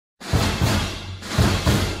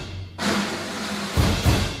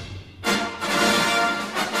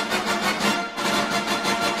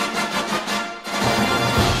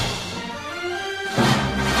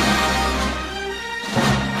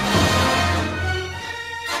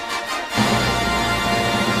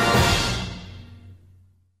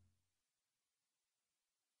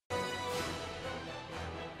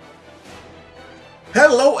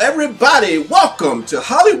everybody, welcome to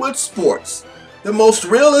Hollywood Sports, the most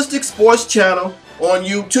realistic sports channel on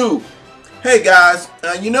YouTube. Hey guys,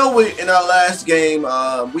 in our last game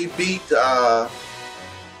we beat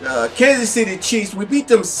Kansas City Chiefs. We beat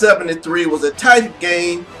them 7-3. It was a tight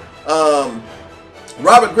game.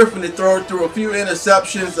 Robert Griffin threw a few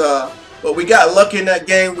interceptions, but we got lucky in that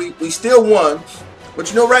game. We still won.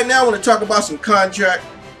 But right now I want to talk about some contract.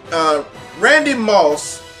 Santana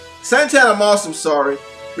Moss, I'm sorry,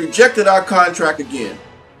 rejected our contract again.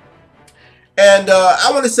 And I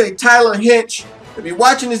want to say Tyler Hinch, if you're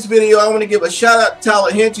watching this video, I want to give a shout out to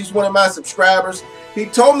Tyler Hinch. He's one of my subscribers. He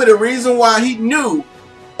told me the reason why he knew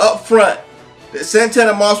up front that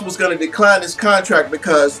Santana Moss was going to decline his contract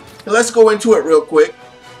because, let's go into it real quick.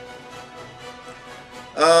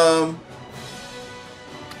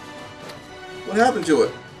 What happened to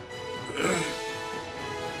it?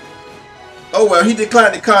 Oh well, he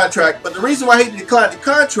declined the contract, but the reason why he declined the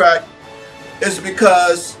contract is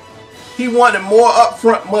because he wanted more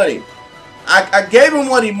upfront money. I gave him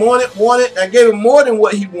what he wanted. I gave him more than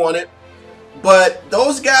what he wanted, but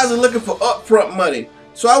those guys are looking for upfront money.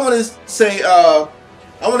 So I want to say, I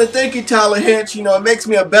want to thank you, Tyler Hinch. It makes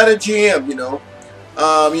me a better GM. A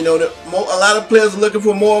lot of players are looking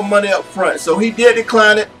for more money up front, so he did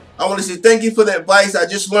decline it. I want to say thank you for the advice. I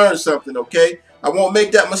just learned something. Okay, I won't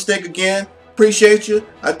make that mistake again. Appreciate you.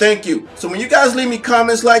 I thank you. So when you guys leave me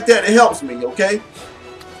comments like that, it helps me. Okay,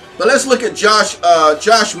 but let's look at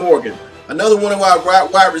Josh Morgan, another one of our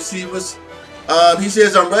wide receivers. He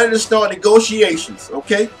says, I'm ready to start negotiations.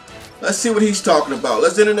 Okay, let's see what he's talking about.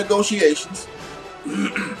 Let's enter negotiations.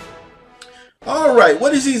 All right,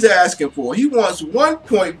 what is he asking for? He wants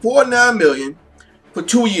 $1.49 million for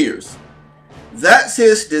 2 years. That's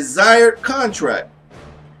his desired contract.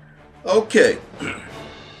 Okay.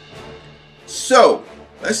 So,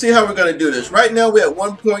 let's see how we're going to do this. Right now we're at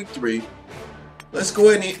 1.3. Let's go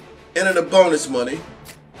ahead and enter the bonus money.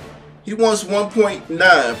 He wants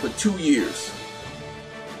 1.9 for 2 years.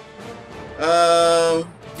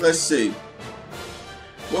 Let's see.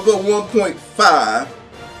 We'll go 1.5.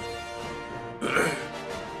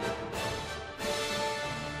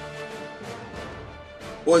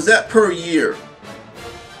 Or is that per year?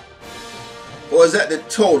 Or is that the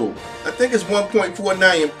total? I think it's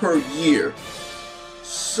 1.49 per year.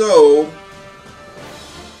 So,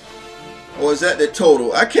 or is that the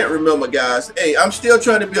total? I can't remember, guys. Hey, I'm still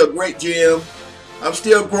trying to be a great GM. I'm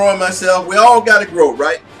still growing myself. We all got to grow,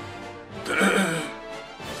 right?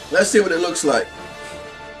 Let's see what it looks like.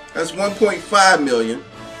 That's 1.5 million.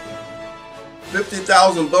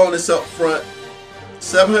 50,000 bonus up front.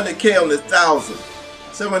 700K on the 1,000.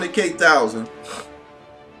 700K 1,000.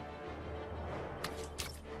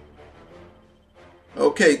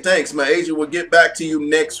 Okay, thanks. My agent will get back to you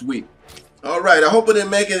next week. All right, I hope I didn't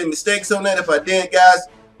make any mistakes on that. If I did, guys,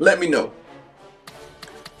 let me know.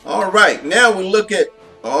 All right, now we look at,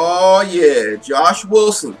 oh yeah, Josh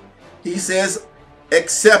Wilson. He says,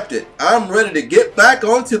 accepted. I'm ready to get back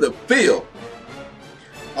onto the field.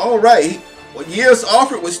 All right, what years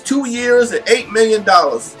offered was 2 years at $8 million.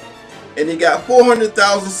 And he got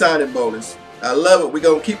 400,000 signing bonus. I love it. We're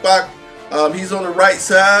going to keep our, he's on the right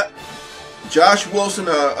side. Josh Wilson,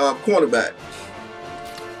 cornerback.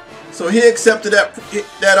 So he accepted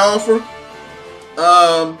that offer.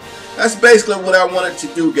 That's basically what I wanted to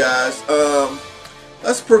do, guys.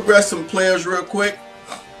 Let's progress some players real quick.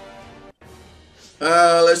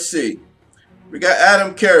 Let's see. We got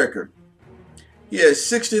Adam Carricker. He has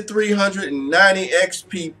 6,390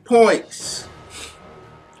 XP points.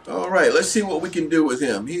 All right, let's see what we can do with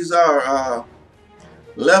him. He's our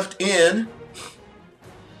left end.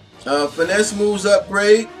 Finesse moves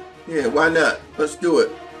upgrade. Yeah, why not? Let's do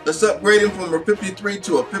it. Let's upgrade him from a 53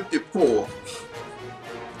 to a 54.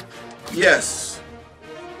 Yes.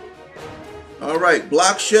 All right,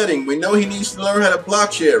 block shedding. We know he needs to learn how to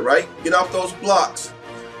block shed, right? Get off those blocks.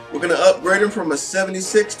 We're going to upgrade him from a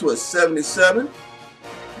 76 to a 77.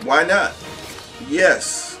 Why not?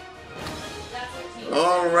 Yes.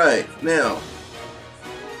 All right, now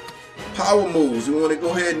power moves. We want to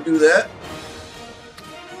go ahead and do that.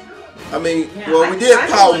 I mean, well, we did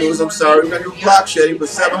power moves. I'm sorry. We're gonna do block shedding for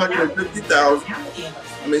 750,000.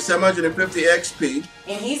 I mean, 750 XP.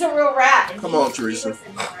 And he's a real rat. Come on, Teresa.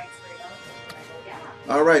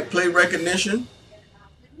 All right, play recognition.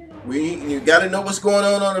 You got to know what's going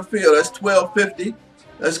on the field. That's 1250.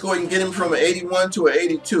 Let's go ahead and get him from an 81 to an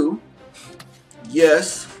 82.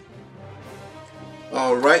 Yes.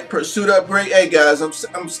 All right, pursuit upgrade. Hey guys, I'm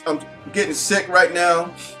getting sick right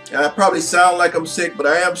now. And I probably sound like I'm sick, but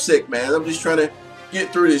I am sick, man. I'm just trying to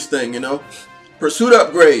get through this thing, Pursuit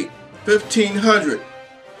upgrade, 1,500.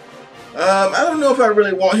 I don't know if I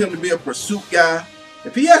really want him to be a pursuit guy.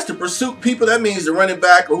 If he has to pursue people, that means the running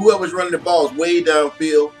back or whoever's running the ball is way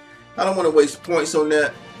downfield. I don't want to waste points on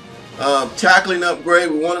that. Tackling upgrade,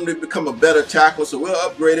 we want him to become a better tackler, so we'll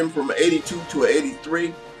upgrade him from an 82 to an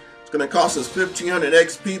 83. It's going to cost us 1,500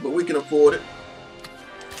 XP, but we can afford it.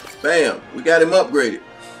 Bam, we got him upgraded.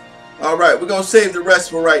 Alright, we're going to save the rest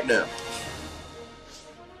for right now.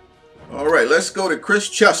 Alright, let's go to Chris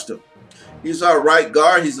Chester. He's our right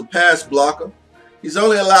guard. He's a pass blocker. He's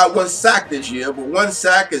only allowed 1 sack this year, but 1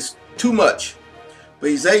 sack is too much. But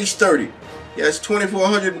he's age 30. He has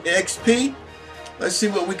 2,400 XP. Let's see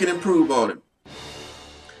what we can improve on him.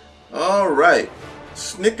 Alright.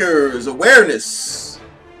 Snickers awareness.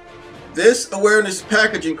 This awareness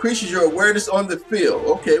package increases your awareness on the field.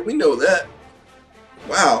 Okay, we know that.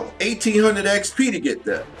 Wow, 1,800 XP to get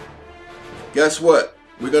that. Guess what?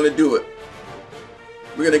 We're going to do it.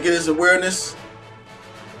 We're going to get his awareness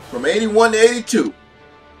from 81 to 82.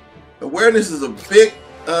 Awareness is a big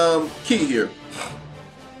key here.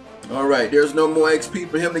 Alright, there's no more XP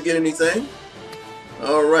for him to get anything.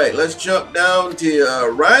 Alright, let's jump down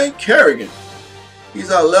to Ryan Kerrigan.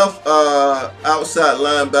 He's our left outside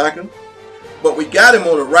linebacker. But we got him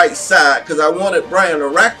on the right side because I wanted Brian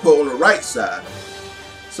Arakpo on the right side.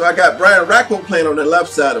 So I got Brian Arakpo playing on the left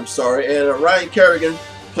side, I'm sorry, and Ryan Kerrigan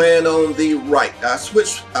playing on the right. I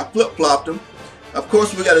flip-flopped him. Of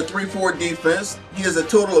course, we got a 3-4 defense. He has a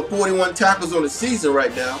total of 41 tackles on the season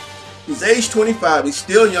right now. He's age 25. He's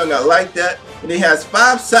still young. I like that. And he has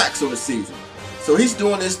 5 sacks on the season. So he's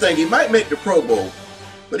doing this thing. He might make the Pro Bowl.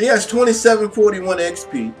 But he has 2741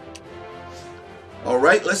 XP.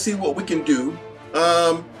 Alright, let's see what we can do.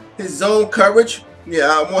 His zone coverage. Yeah,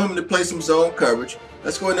 I want him to play some zone coverage.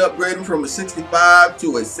 Let's go ahead and upgrade him from a 65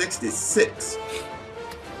 to a 66.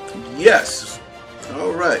 Yes.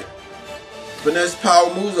 Alright. Finesse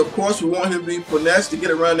power moves. Of course, we want him to be finesse to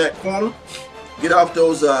get around that corner. Get off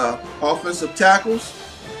those offensive tackles.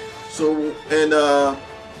 So, and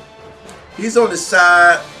he's on the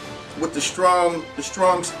side with the strong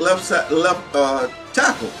left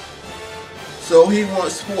tackle. So he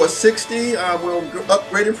wants 460. We'll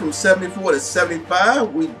upgrade him from 74 to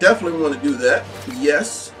 75. We definitely want to do that.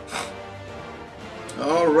 Yes.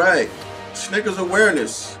 All right. Snickers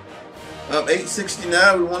awareness.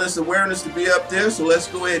 869. We want his awareness to be up there. So let's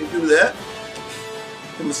go ahead and do that.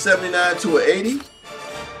 From a 79 to an 80.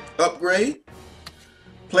 Upgrade.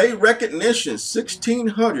 Play recognition.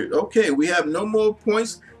 1,600. Okay, we have no more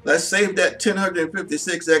points. Let's save that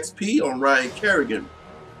 1,056 XP on Ryan Kerrigan.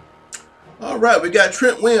 Alright, we got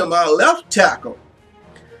Trent Williams, our left tackle.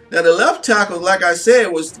 Now the left tackle, like I said,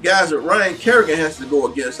 was the guys that Ryan Kerrigan has to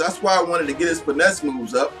go against. That's why I wanted to get his finesse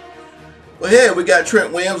moves up. But here we got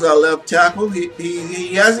Trent Williams, our left tackle.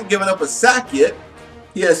 He hasn't given up a sack yet.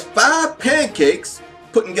 He has 5 pancakes,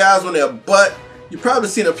 putting guys on their butt. You've probably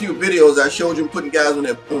seen a few videos I showed you putting guys on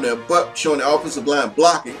their butt, showing the offensive line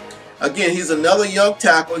blocking. Again, he's another young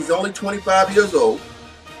tackle. He's only 25 years old.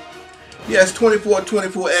 He has 24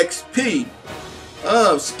 XP.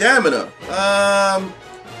 Stamina.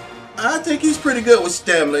 I think he's pretty good with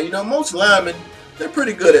stamina. You know, most linemen, they're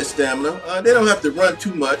pretty good at stamina. They don't have to run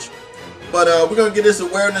too much. But we're going to get his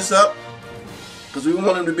awareness up because we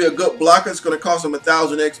want him to be a good blocker. It's going to cost him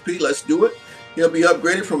 1,000 XP. Let's do it. He'll be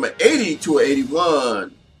upgraded from an 80 to an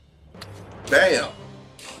 81. Bam.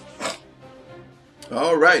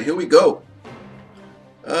 All right, here we go.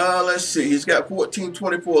 Let's see. He's got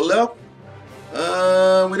 1424 left.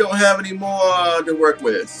 We don't have any more to work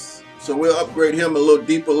with, so we'll upgrade him a little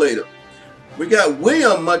deeper later. We got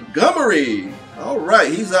William Montgomery. All right,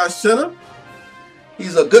 he's our center.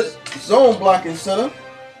 He's a good zone blocking center.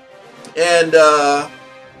 And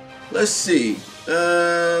let's see.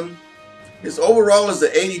 His overall is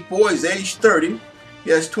an 84. He's age 30.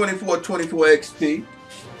 He has 24 XP.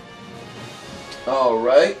 All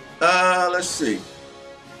right. Let's see.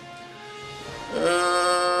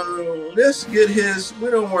 Let's get his. We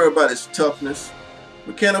don't worry about his toughness.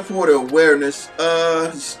 We can't afford awareness.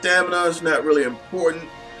 His stamina is not really important.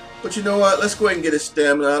 But you know what? Let's go ahead and get his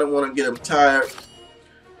stamina. I don't want to get him tired.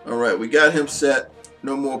 All right, we got him set.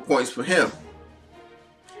 No more points for him.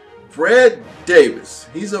 Fred Davis.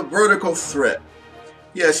 He's a vertical threat.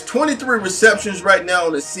 He has 23 receptions right now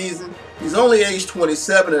in the season. He's only age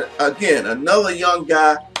 27. Again, another young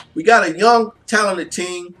guy. We got a young, talented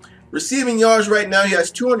team. Receiving yards right now, he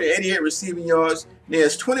has 288 receiving yards. And he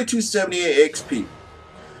has 2278 XP.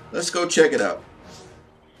 Let's go check it out.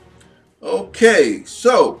 Okay,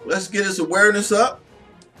 so let's get his awareness up.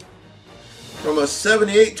 From a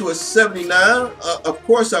 78 to a 79. Of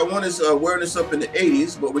course, I want his awareness up in the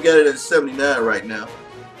 80s, but we got it at 79 right now.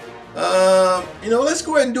 You know, let's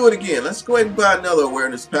go ahead and do it again. Let's go ahead and buy another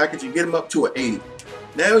awareness package and get him up to an 80.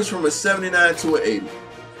 Now he's from a 79 to an 80.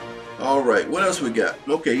 Alright, what else we got?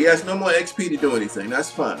 Okay, he has no more XP to do anything. That's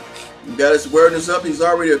fine. We got his awareness up. He's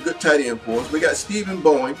already a good tight end for us. We got Stephen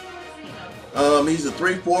Bowen. He's a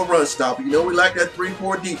 3-4 run stopper. You know we like that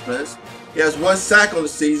 3-4 defense. He has 1 sack on the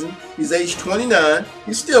season. He's age 29.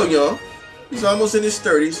 He's still young. He's almost in his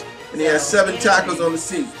 30s. And he has 7 tackles on the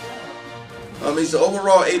season. He's an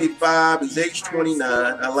overall 85. He's age 29.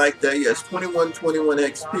 I like that. He has 21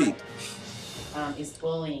 XP.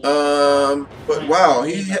 But wow,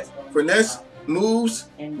 he finesse moves.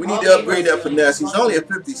 We need to upgrade that finesse. He's only a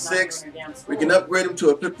 56. We can upgrade him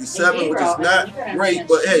to a 57, which is not great,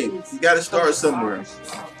 but hey, you got to start somewhere.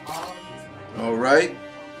 All right.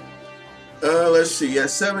 Let's see. He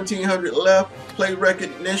has 1,700 left. Play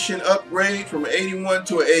recognition upgrade from 81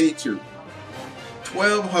 to an 82.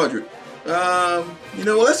 1,200. You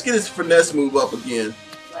know, let's get his finesse move up again.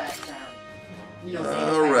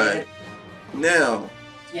 All right. Now.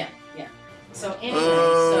 So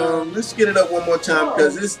anyway, let's get it up one more time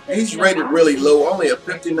because he's rated really low. Only a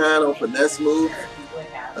 59 on finesse move.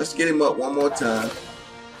 Let's get him up one more time.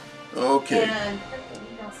 Okay.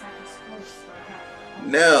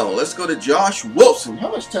 Now let's go to Josh Wilson. How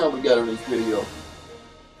much time we got on this video?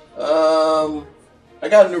 I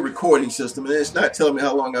got a new recording system and it's not telling me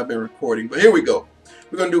how long I've been recording. But here we go.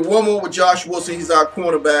 We're gonna do one more with Josh Wilson. He's our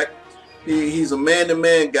cornerback. He's a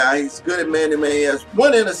man-to-man guy. He's good at man-to-man. He has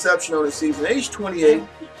 1 interception on the season, age 28,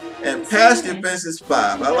 and pass defense is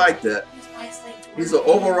 5. I like that. He's an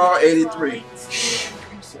overall 83.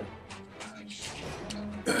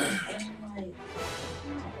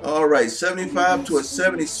 All right, 75 to a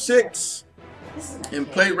 76 in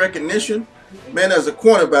play recognition. Man, as a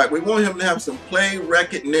cornerback, we want him to have some play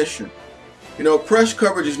recognition. You know, press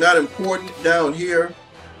coverage is not important down here.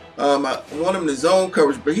 I want him to zone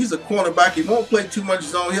coverage, but he's a cornerback. He won't play too much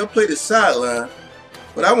zone. He'll play the sideline,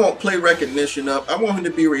 but I won't play recognition up. I want him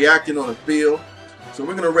to be reacting on the field. So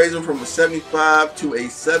we're going to raise him from a 75 to a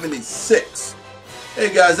 76.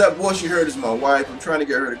 Hey guys, that voice you heard is my wife. I'm trying to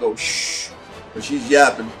get her to go shh, but she's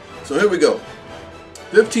yapping. So here we go.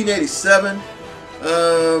 1587.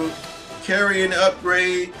 Carrying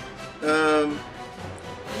upgrade.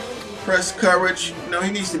 Press coverage. You know,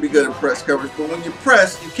 he needs to be good at press coverage, but when you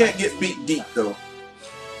press, you can't get beat deep though.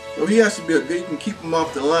 So he has to be a good. You can keep him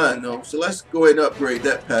off the line though. So let's go ahead and upgrade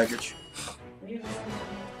that package.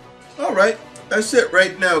 All right, that's it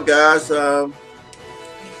right now, guys.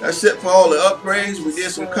 That's it for all the upgrades. We did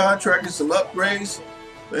some contracting, some upgrades.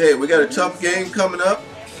 But hey, we got a tough game coming up.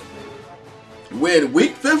 We're in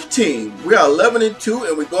week 15. We are 11-2,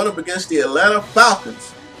 and we're going up against the Atlanta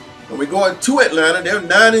Falcons. And we're going to Atlanta. They're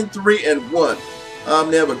 9-3-1.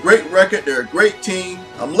 They have a great record. They're a great team.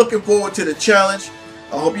 I'm looking forward to the challenge.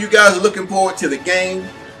 I hope you guys are looking forward to the game.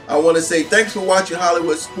 I want to say thanks for watching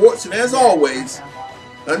Hollywood Sports. And as always,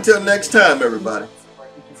 until next time, everybody.